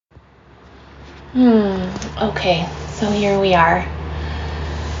Okay, so here we are.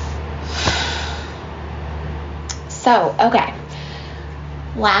 So, okay.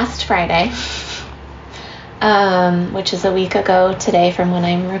 Last Friday, which is a week ago today from when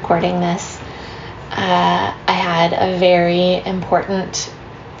I'm recording this, I had a very important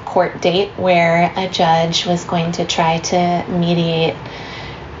court date where a judge was going to try to mediate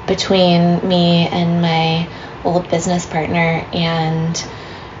between me and my old business partner and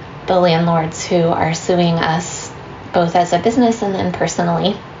the landlords who are suing us, both as a business and then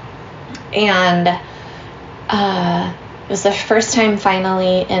personally. And it was the first time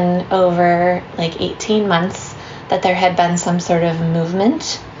finally in over 18 months that there had been some sort of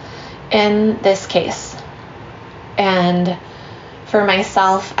movement in this case. And for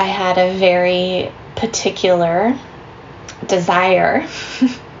myself, I had a very particular desire,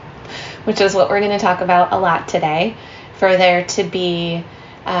 which is what we're going to talk about a lot today, for there to be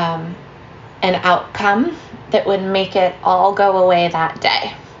an outcome that would make it all go away that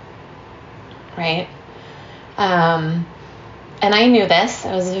day, right? And I knew this.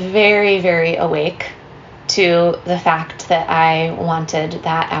 I was very, very awake to the fact that I wanted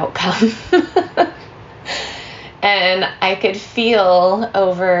that outcome. And I could feel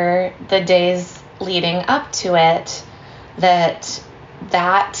over the days leading up to it that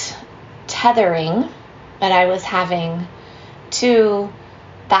tethering that I was having to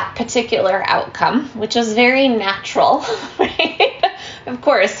that particular outcome, which is very natural, right? Of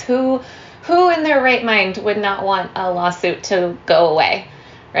course, who in their right mind would not want a lawsuit to go away,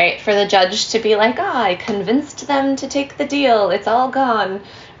 right? For the judge to be like, I convinced them to take the deal, it's all gone,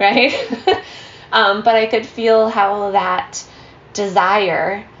 right? But I could feel how that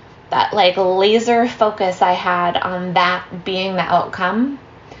desire, that laser focus I had on that being the outcome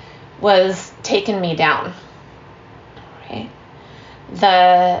was taking me down, right?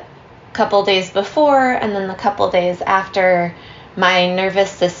 The couple days before and then the couple days after, my nervous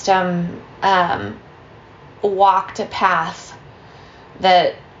system walked a path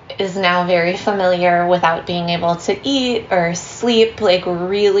that is now very familiar without being able to eat or sleep,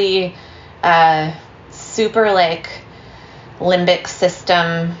 really super limbic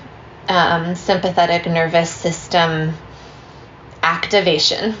system, sympathetic nervous system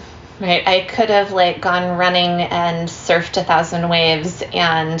activation, right? I could have gone running and surfed 1,000 waves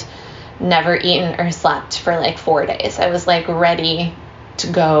and never eaten or slept for 4 days. I was ready to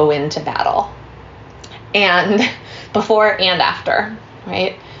go into battle, and before and after,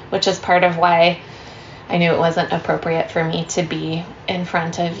 right? Which is part of why I knew it wasn't appropriate for me to be in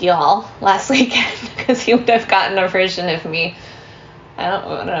front of y'all last weekend, because you would have gotten a version of me. I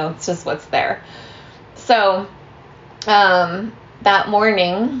don't know, it's just what's there. So that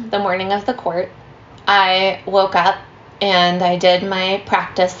morning, the morning of the court, I woke up and I did my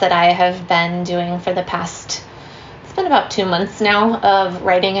practice that I have been doing for the past, it's been about 2 months now, of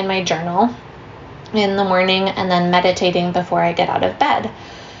writing in my journal in the morning and then meditating before I get out of bed.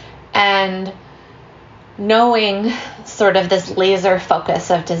 And knowing sort of this laser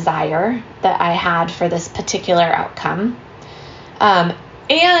focus of desire that I had for this particular outcome, and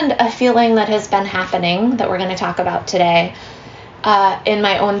a feeling that has been happening that we're going to talk about today in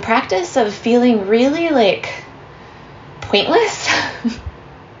my own practice of feeling really pointless.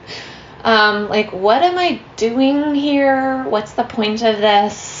 What am I doing here? What's the point of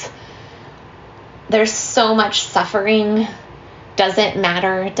this? There's so much suffering. Does it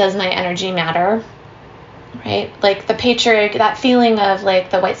matter? Does my energy matter? Right? The patriarchy, that feeling of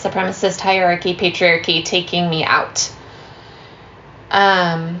the white supremacist hierarchy, patriarchy taking me out.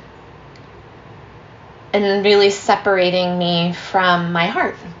 And really separating me from my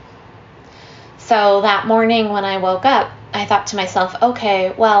heart. So that morning when I woke up, I thought to myself,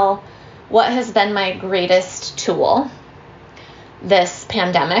 okay, well, what has been my greatest tool? This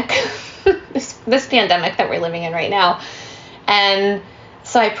pandemic, this pandemic that we're living in right now. And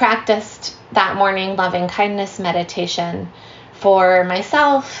so I practiced that morning loving kindness meditation for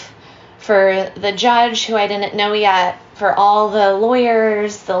myself, for the judge who I didn't know yet, for all the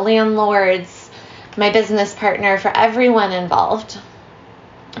lawyers, the landlords, my business partner, for everyone involved.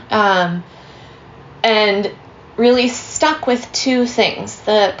 And really stuck with two things,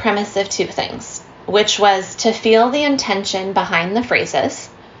 the premise of two things, which was to feel the intention behind the phrases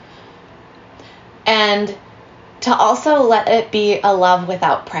and to also let it be a love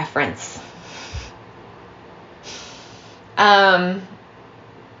without preference.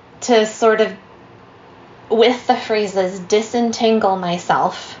 To sort of, with the phrases, disentangle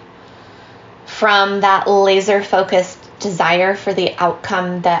myself from that laser-focused desire for the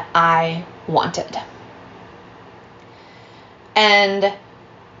outcome that I wanted. And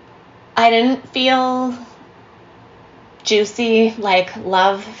I didn't feel juicy, like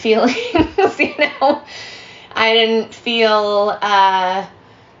love feelings, you know. I didn't feel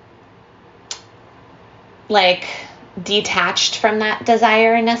like detached from that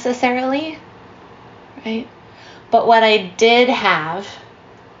desire necessarily, right? But what I did have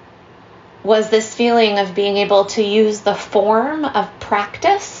was this feeling of being able to use the form of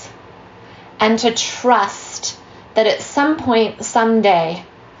practice and to trust that at some point, someday,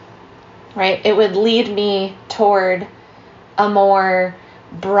 right, it would lead me toward a more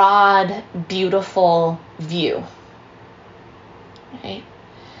broad, beautiful view, right?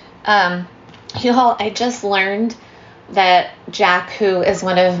 I just learned that Jack, who is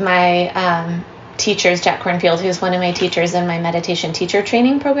one of my teachers, Jack Cornfield, who's one of my teachers in my meditation teacher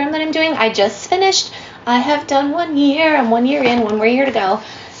training program that I'm doing, I just finished. I have done 1 year. I'm 1 year in, 1 more year to go.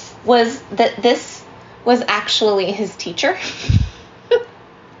 Was that this was actually his teacher.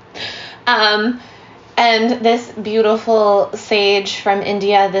 And this beautiful sage from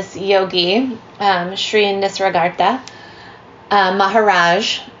India, this yogi, Sri Nisargadatta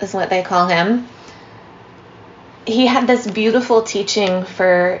Maharaj is what they call him. He had this beautiful teaching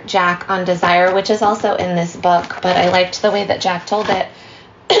for Jack on desire, which is also in this book, but I liked the way that Jack told it.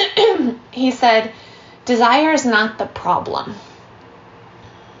 He said, desire is not the problem,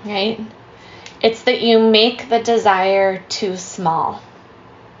 right? It's that you make the desire too small.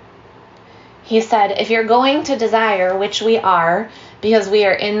 He said, if you're going to desire, which we are, because we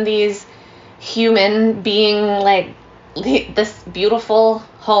are in these human being, like this beautiful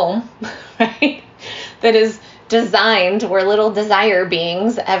home, right? That is designed, we're little desire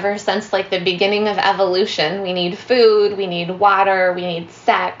beings ever since like the beginning of evolution. We need food, we need water, we need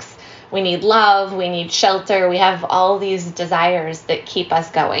sex, we need love, we need shelter. We have all these desires that keep us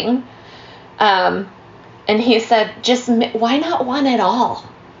going. And he said, why not want it all?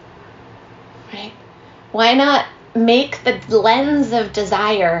 Right? Why not make the lens of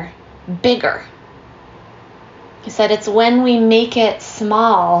desire bigger? He said it's when we make it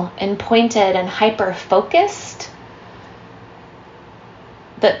small and pointed and hyper-focused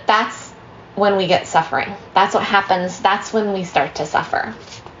that's when we get suffering. That's what happens. That's when we start to suffer.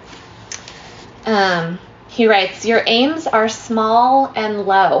 He writes, your aims are small and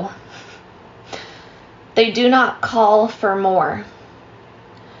low. They do not call for more.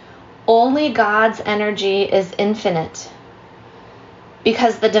 Only God's energy is infinite,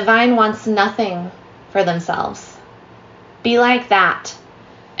 because the divine wants nothing for themselves. Be like that,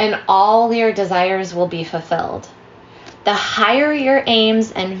 and all your desires will be fulfilled. The higher your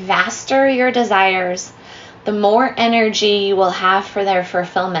aims and vaster your desires, the more energy you will have for their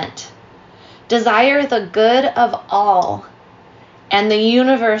fulfillment. Desire the good of all, and the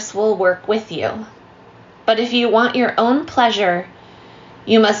universe will work with you. But if you want your own pleasure,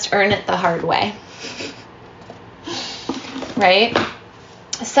 you must earn it the hard way. Right?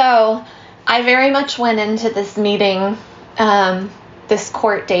 So I very much went into this meeting, this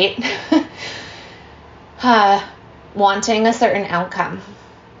court date, wanting a certain outcome,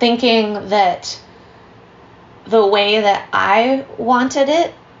 thinking that the way that I wanted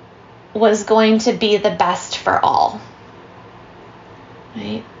it was going to be the best for all.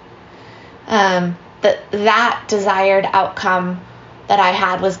 Right? That desired outcome that I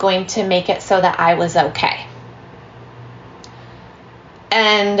had was going to make it so that I was okay.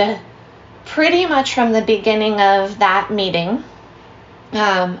 And pretty much from the beginning of that meeting,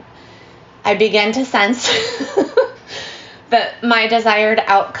 I began to sense that my desired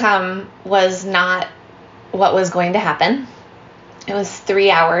outcome was not what was going to happen. It was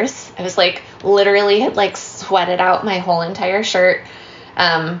 3 hours. I was like literally had like sweated out my whole entire shirt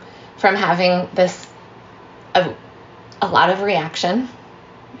from having this a lot of reaction,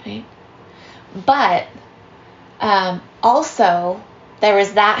 right? But also there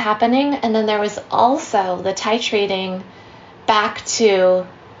was that happening, and then there was also the titrating back to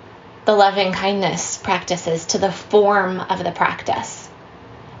the loving kindness practices, to the form of the practice,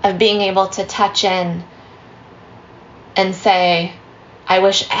 of being able to touch in and say, I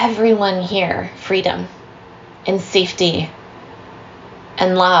wish everyone here freedom and safety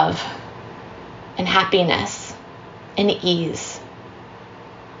and love and happiness and ease,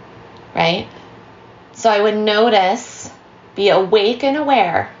 right? So I would notice, be awake and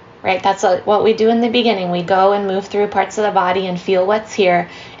aware, right? That's what we do in the beginning. We go and move through parts of the body and feel what's here,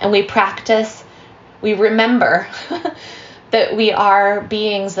 and we practice, we remember that we are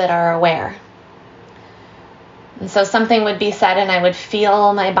beings that are aware. And so something would be said, and I would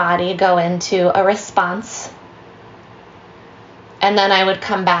feel my body go into a response, and then I would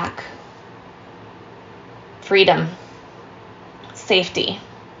come back. Freedom, safety,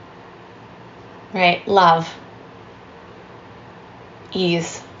 right? Love,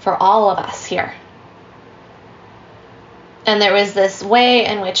 ease for all of us here. And there was this way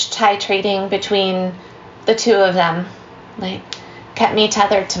in which titrating between the two of them, like, kept me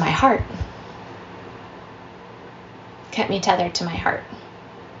tethered to my heart. Kept me tethered to my heart.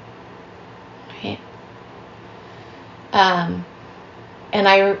 Right? And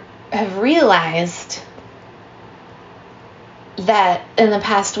I have realized that in the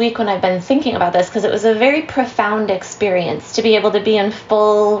past week when I've been thinking about this, because it was a very profound experience to be able to be in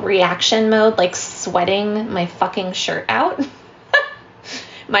full reaction mode, like sweating my fucking shirt out.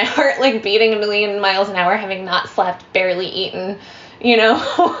 My heart like beating a million miles an hour, having not slept, barely eaten, you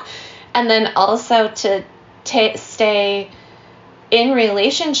know. And then also to stay in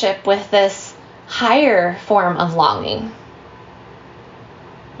relationship with this higher form of longing.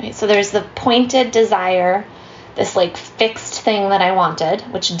 Right? So there's the pointed desire, this like fixed thing that I wanted,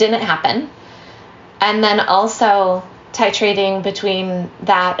 which didn't happen. And then also titrating between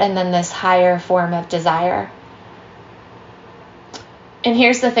that and then this higher form of desire. And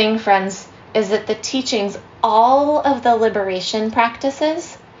here's the thing, friends, is that the teachings, all of the liberation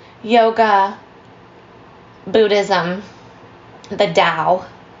practices, yoga, Buddhism, the Tao,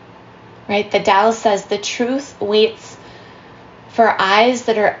 right? The Tao says the truth waits for eyes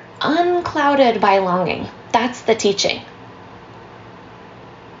that are unclouded by longing. That's the teaching.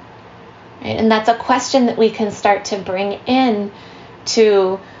 Right? And that's a question that we can start to bring in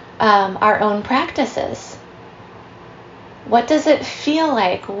to our own practices. What does it feel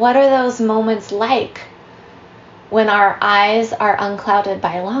like? What are those moments like when our eyes are unclouded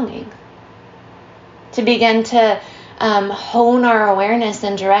by longing? To begin to hone our awareness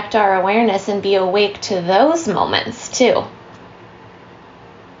and direct our awareness and be awake to those moments too.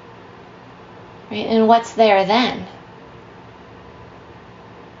 Right? And what's there then?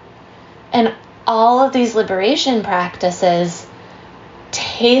 And all of these liberation practices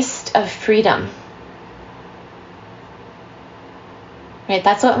taste of freedom. Right?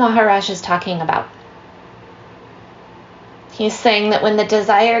 That's what Maharaj is talking about. He's saying that when the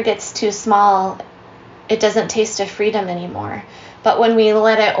desire gets too small, it doesn't taste of freedom anymore. But when we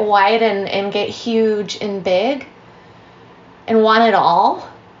let it widen and get huge and big and want it all,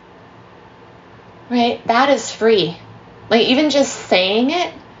 right, that is free. Like even just saying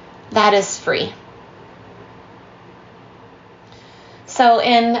it, that is free. So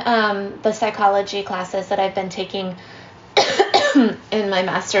in the psychology classes that I've been taking in my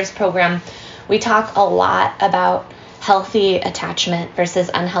master's program, we talk a lot about healthy attachment versus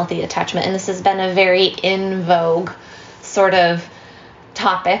unhealthy attachment. And this has been a very in vogue sort of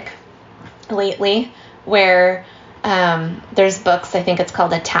topic lately, where there's books, I think it's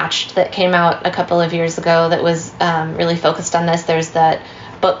called Attached, that came out a couple of years ago that was really focused on this. There's that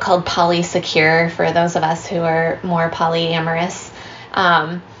book called Polysecure for those of us who are more polyamorous.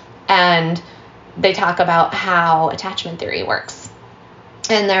 And they talk about how attachment theory works.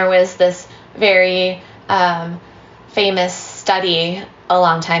 And there was this very famous study a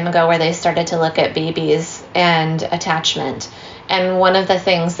long time ago where they started to look at babies and attachment. And one of the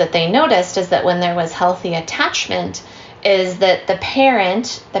things that they noticed is that when there was healthy attachment is that the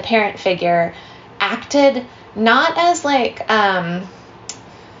parent figure acted not as like, when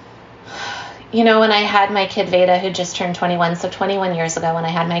I had my kid Veda, who just turned 21, so 21 years ago when I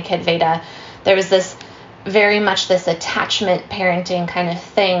had my kid Veda, there was this very much this attachment parenting kind of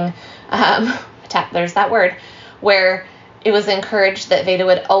thing, there's that word, where it was encouraged that Veda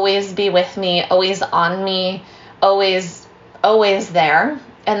would always be with me, always on me, always there.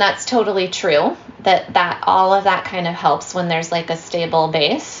 And that's totally true, that all of that kind of helps when there's like a stable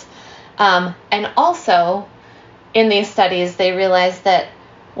base. And also in these studies, they realized that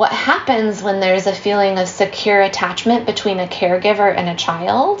what happens when there's a feeling of secure attachment between a caregiver and a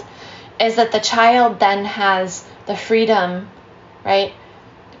child is that the child then has the freedom, right,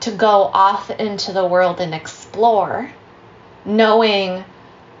 to go off into the world and explore, knowing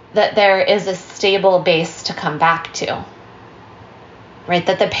that there is a stable base to come back to, right?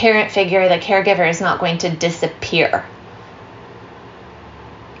 That the parent figure, the caregiver, is not going to disappear.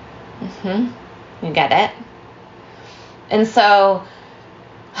 You get it? And so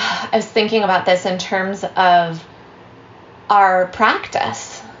I was thinking about this in terms of our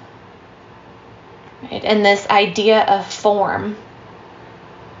practice, right? And this idea of form,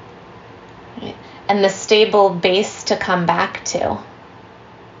 right? And the stable base to come back to.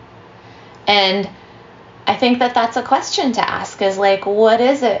 And I think that that's a question to ask, is like, what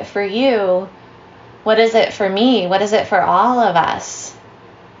is it for you? What is it for me? What is it for all of us?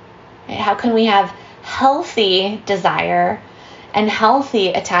 Right? How can we have healthy desire and healthy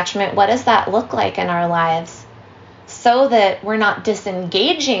attachment, what does that look like in our lives? So that we're not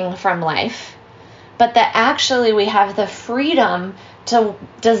disengaging from life, but that actually we have the freedom to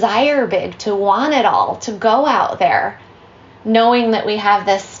desire big, to want it all, to go out there, knowing that we have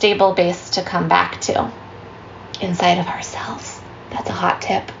this stable base to come back to inside of ourselves. That's a hot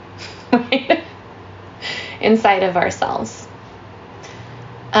tip. Inside of ourselves.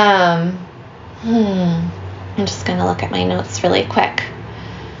 I'm just going to look at my notes really quick.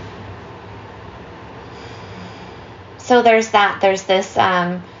 So there's that. There's this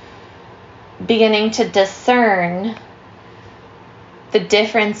beginning to discern the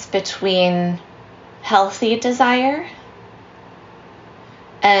difference between healthy desire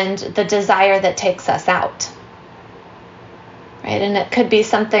and the desire that takes us out. Right? And it could be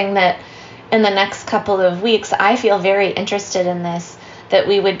something that in the next couple of weeks, I feel very interested in this, that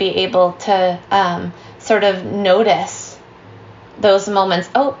we would be able to sort of notice those moments.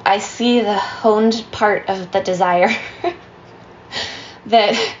 Oh, I see the honed part of the desire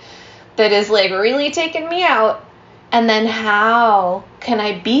that is like really taking me out. And then how can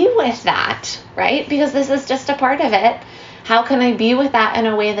I be with that, right? Because this is just a part of it. How can I be with that in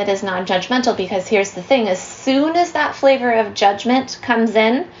a way that is non-judgmental? Because here's the thing, as soon as that flavor of judgment comes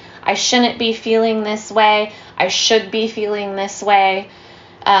in, I shouldn't be feeling this way, I should be feeling this way,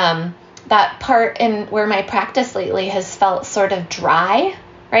 that part in where my practice lately has felt sort of dry,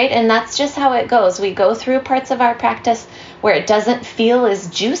 right? And that's just how it goes. We go through parts of our practice where it doesn't feel as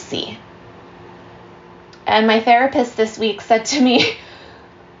juicy. And my therapist this week said to me,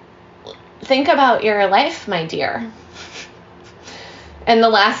 think about your life, my dear. In the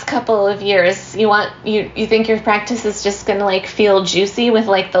last couple of years, you think your practice is just going to like feel juicy with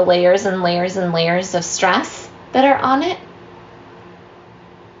like the layers and layers and layers of stress that are on it?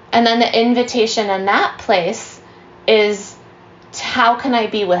 And then the invitation in that place is, how can I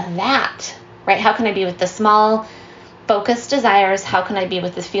be with that, right? How can I be with the small, focused desires? How can I be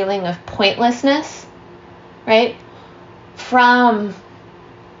with the feeling of pointlessness, right? From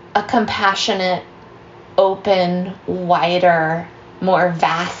a compassionate, open, wider, more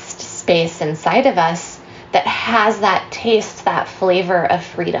vast space inside of us that has that taste, that flavor of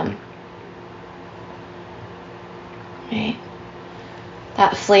freedom, right?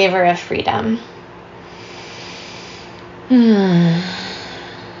 That flavor of freedom. I'm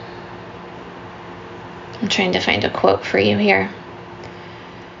trying to find a quote for you here.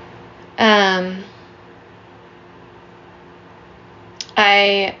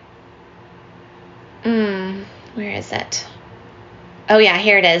 Where is it? Oh yeah,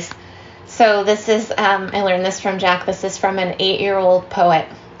 here it is. So this is, I learned this from Jack. This is from an 8-year-old poet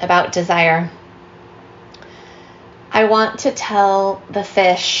about desire. I want to tell the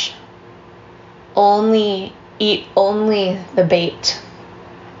fish, eat only the bait,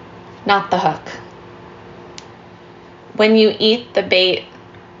 not the hook. When you eat the bait,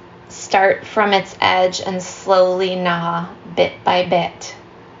 start from its edge and slowly gnaw bit by bit.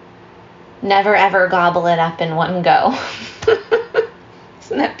 Never ever gobble it up in one go.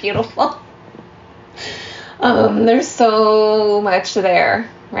 Isn't that beautiful? There's so much there,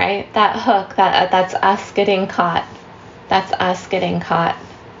 right? That hook, that's us getting caught. That's us getting caught.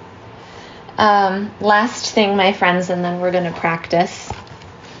 Last thing, my friends, and then we're going to practice.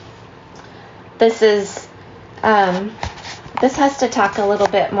 This has to talk a little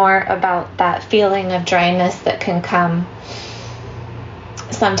bit more about that feeling of dryness that can come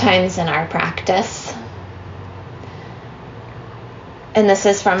sometimes in our practice. And this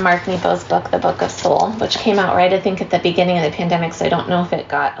is from Mark Nepo's book, The Book of Soul, which came out right, I think, at the beginning of the pandemic, so I don't know if it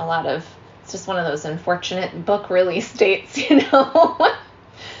got a lot of, it's just one of those unfortunate book release dates, you know.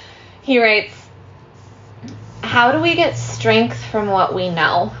 He writes, how do we get strength from what we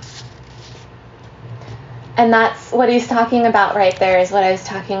know? And that's what he's talking about right there, is what I was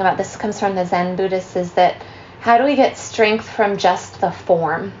talking about. This comes from the Zen Buddhists, is that how do we get strength from just the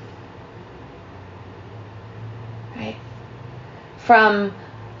form? Right? From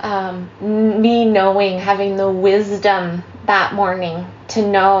me knowing, having the wisdom that morning to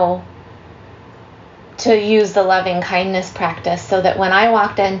know to use the loving kindness practice, so that when I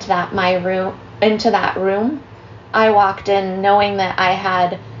walked into that room, I walked in knowing that I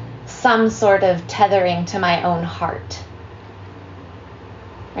had some sort of tethering to my own heart,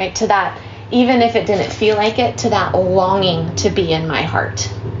 right? To that, even if it didn't feel like it, to that longing to be in my heart,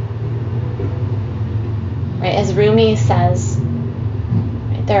 right? As Rumi says,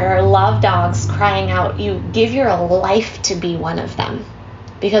 right, there are love dogs crying out, you give your life to be one of them,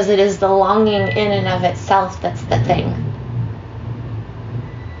 because it is the longing in and of itself that's the thing,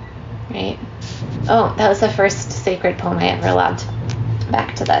 right? Oh, that was the first sacred poem I ever loved.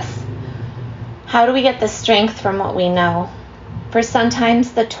 Back to this. How do we get the strength from what we know? For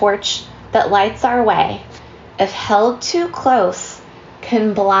sometimes the torch that lights our way, if held too close,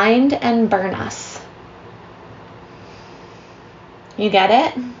 can blind and burn us. You get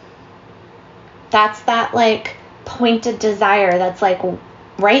it? That's that like pointed desire that's like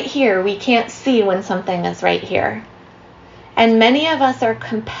right here. We can't see when something is right here. And many of us are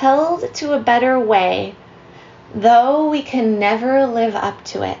compelled to a better way, though we can never live up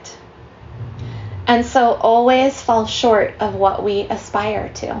to it. And so always fall short of what we aspire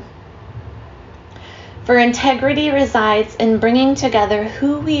to. For integrity resides in bringing together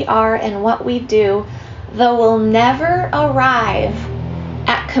who we are and what we do, though we'll never arrive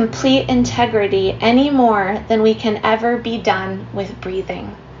at complete integrity any more than we can ever be done with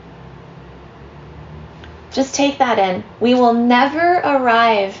breathing. Just take that in. We will never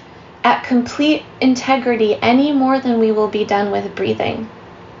arrive at complete integrity any more than we will be done with breathing.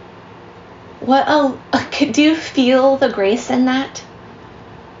 Do you feel the grace in that?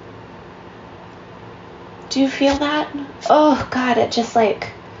 Do you feel that? Oh God, it just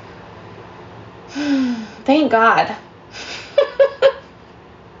like, thank God.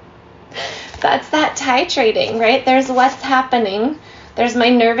 That's that titrating, right? There's what's happening. There's my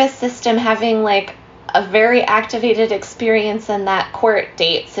nervous system having like a very activated experience in that court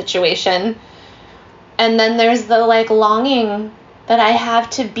date situation. And then there's the like longing that I have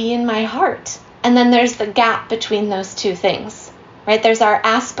to be in my heart. And then there's the gap between those two things, right? There's our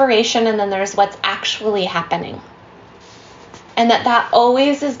aspiration and then there's what's actually happening. And that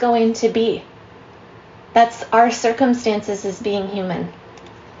always is going to be. That's our circumstances as being human.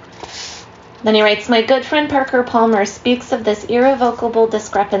 Then he writes, my good friend Parker Palmer speaks of this irrevocable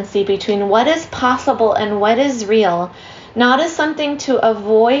discrepancy between what is possible and what is real, not as something to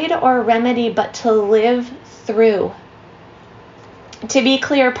avoid or remedy, but to live through. To be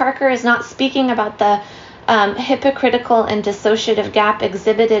clear, Parker is not speaking about the hypocritical and dissociative gap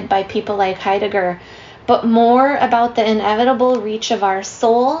exhibited by people like Heidegger, but more about the inevitable reach of our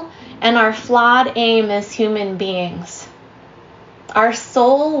soul and our flawed aim as human beings. Our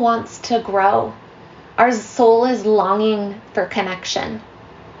soul wants to grow. Our soul is longing for connection.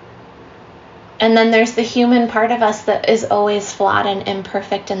 And then there's the human part of us that is always flawed and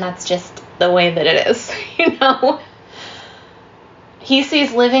imperfect, and that's just the way that it is, you know? He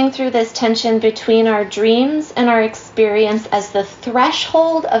sees living through this tension between our dreams and our experience as the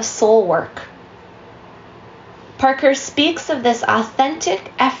threshold of soul work. Parker speaks of this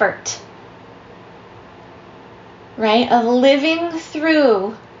authentic effort, right, of living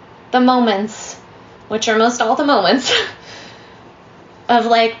through the moments, which are most all the moments, of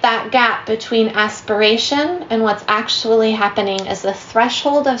like that gap between aspiration and what's actually happening as the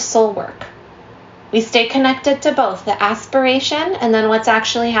threshold of soul work. We stay connected to both, the aspiration and then what's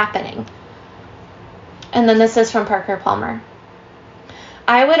actually happening. And then this is from Parker Palmer.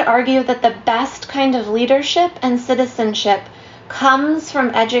 I would argue that the best kind of leadership and citizenship comes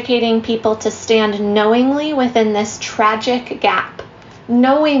from educating people to stand knowingly within this tragic gap.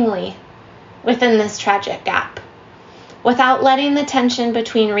 Knowingly within this tragic gap. Without letting the tension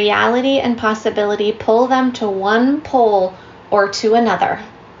between reality and possibility pull them to one pole or to another.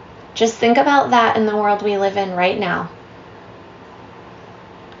 Just think about that in the world we live in right now.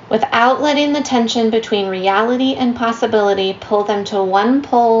 Without letting the tension between reality and possibility pull them to one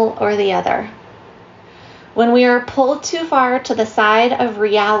pole or the other. When we are pulled too far to the side of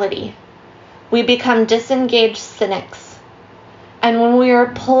reality, we become disengaged cynics. And when we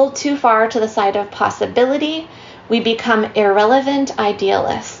are pulled too far to the side of possibility, we become irrelevant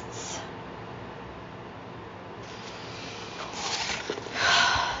idealists.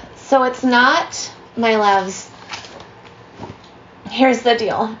 So it's not, my loves, here's the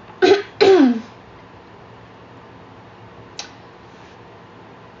deal.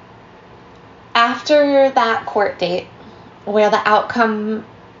 After that court date, where the outcome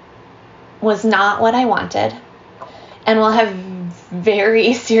was not what I wanted, and will have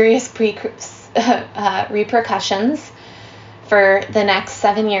very serious repercussions for the next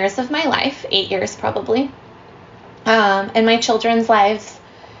 7 years of my life, 8 years probably, and my children's lives.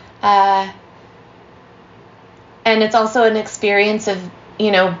 And it's also an experience of,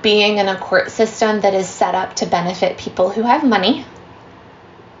 being in a court system that is set up to benefit people who have money.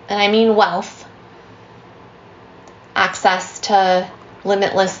 And I mean wealth, access to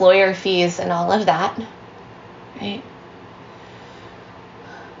limitless lawyer fees and all of that, right?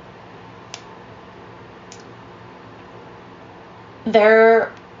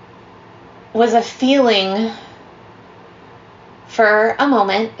 There was a feeling for a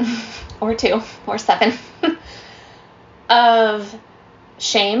moment or 2 or 7 of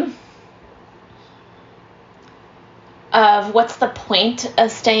shame, of what's the point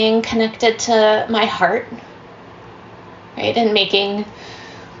of staying connected to my heart, right? And making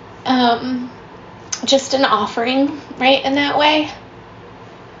just an offering, right, in that way.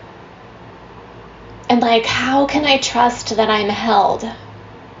 And like, how can I trust that I'm held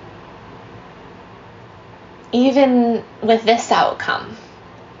even with this outcome?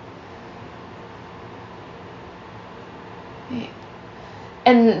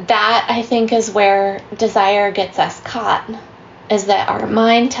 And that, I think, is where desire gets us caught, is that our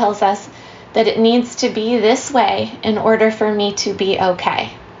mind tells us that it needs to be this way in order for me to be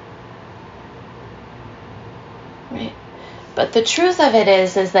okay. Right? But the truth of it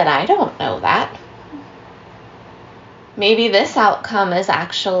is that I don't know that. Maybe this outcome is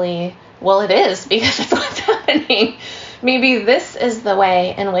actually, well, it is, because it's what's happening. Maybe this is the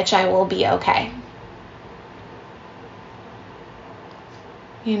way in which I will be okay.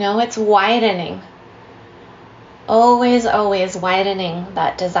 You know, it's widening. Always, always widening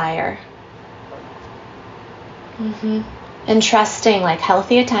that desire. And trusting, like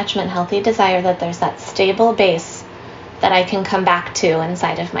healthy attachment, healthy desire, that there's that stable base that I can come back to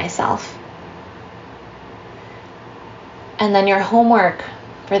inside of myself. And then your homework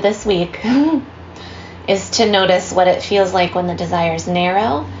for this week is to notice what it feels like when the desire is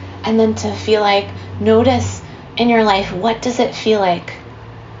narrow, and then to feel like, notice in your life, what does it feel like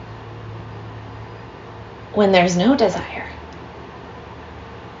when there's no desire?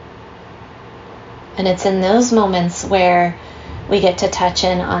 And it's in those moments where we get to touch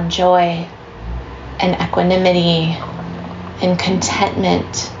in on joy and equanimity and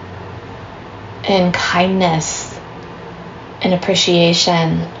contentment and kindness and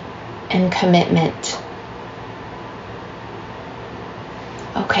appreciation and commitment.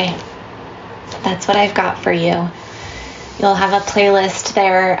 Okay, that's what I've got for you. You'll have a playlist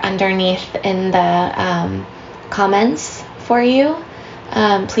there underneath in the comments for you.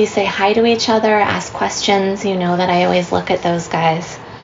 Please say hi to each other, ask questions. You know that I always look at those guys.